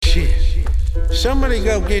shit. Somebody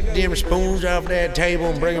go get them spoons off that table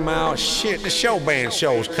and bring them out. Shit, the Chobon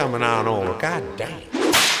Show's coming on over. God damn.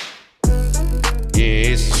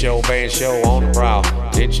 Yeah, it's the Chobon Show on the prowl.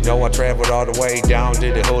 Did you know I traveled all the way down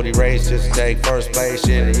to the hoodie race just to take first place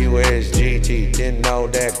in the USGT? Didn't know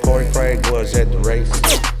that Corey Craig was at the race.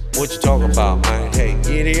 What you talking about, man? Hey,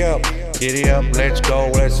 giddy up, let's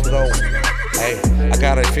go. Hey, I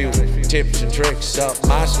got a few tips and tricks up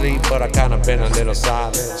my sleeve, but I kinda been a little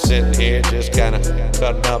silent. Sitting here just kinda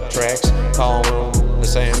cutting up tracks. Calling the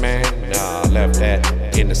same man. Nah, I left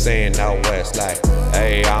that in the sand out west. Like,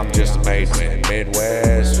 hey, I'm just a made man,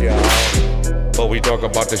 Midwest, y'all. But we talk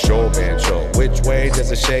about the Chobon Show. Which way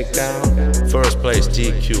does it shake down? First place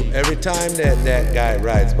TQ. Every time that guy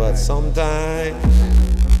rides, but sometimes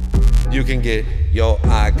you can get your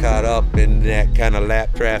eye caught up in that kind of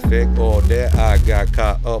lap traffic, or that I got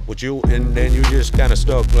caught up with you, and then you just kind of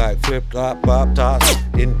stuck like flip-flop, pop toss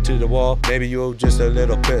into the wall. Maybe you're just a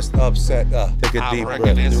little pissed, upset. Take a deep breath,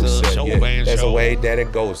 new set. Yeah, that's the way that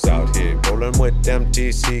it goes out here. Rolling with them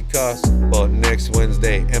TC cars, but next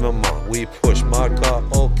Wednesday, MMA, we push my car.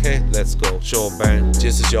 Okay, let's go. Chobon,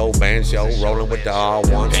 just a Chobon Show. Rolling with the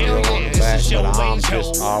R1, still on the back, but I'm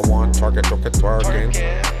just R1, twerking.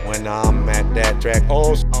 When I'm at that track,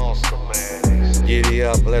 awesome, man. Giddy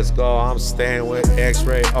up, let's go. I'm staying with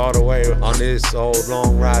X-Ray all the way on this old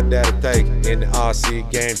long ride that'll take in the RC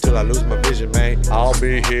game till I lose my vision, man. I'll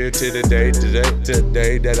be here till the day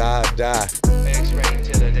that I die. X-Ray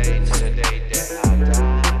till the day that I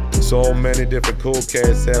die. So many different cool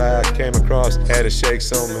cats that I came across. Had to shake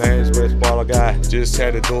some hands with while I got. Just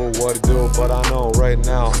had to do what to do, but I know right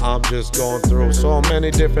now I'm just going through so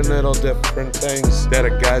many different things that a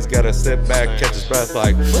guy's gotta sit back, catch his breath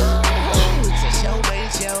like. It's a Chobon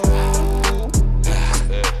Show.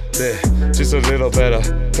 Just a little better.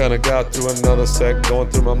 Kinda got through another sec, going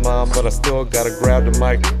through my mind, but I still gotta grab the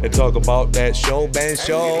mic and talk about that Chobon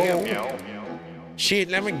Show. Shit,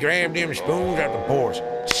 let me grab them spoons out the porch.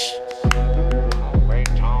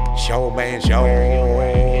 Chobon Show.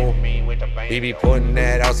 We be putting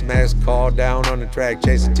that awesome ass car down on the track,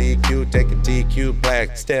 chasing TQ, taking TQ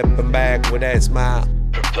black, stepping back with that smile.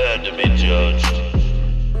 Prepared to be judged.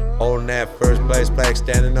 Holding that first place plaque,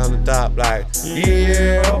 standing on the top like,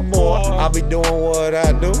 yeah, boy, I be doing what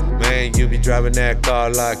I do. Man, you be driving that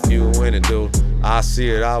car like you in it, dude. I see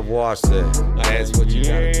it, I watched it. That's what you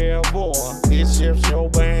got. Yeah, boy, it's your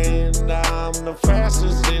Chobon. I'm the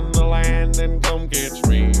fastest in the land, and come catch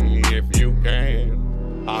me if you can.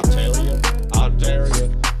 I tell you, I dare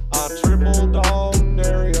you, I triple dog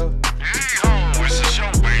dare you. Hey-ho, it's the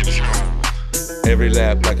Chobon Show. Every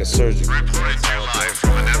lap like a surgeon. Reporting to you live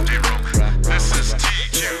from an empty room. This is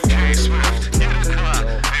TQKSwift.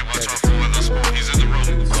 Hey, watch out for Witherspoon, he's in the room.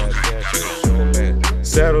 Okay, gotta go.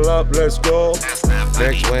 Settle up, let's go.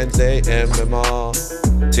 Next Wednesday, MMA,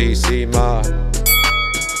 TC Ma.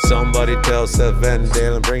 Somebody tell Seth Van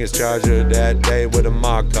Dalen and bring his charger that day with a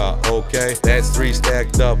marker, okay? That's 3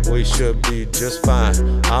 stacked up, we should be just fine.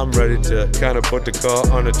 I'm ready to kind of put the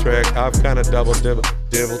car on the track. I've kind of doubled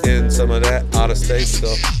in some of that out of state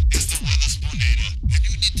stuff. It's the Witherspoon data, and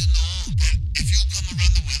you need to know that if you come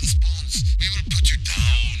around the Witherspoons, we will put you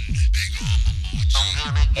down. Big armor march. I'm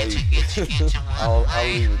gonna get you I'll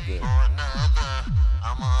leave it there. or another.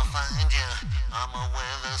 I'ma find you. I'm a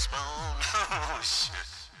Witherspoon. Oh shit.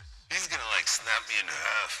 He's gonna like snap me in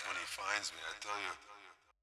half when he finds me, I tell you.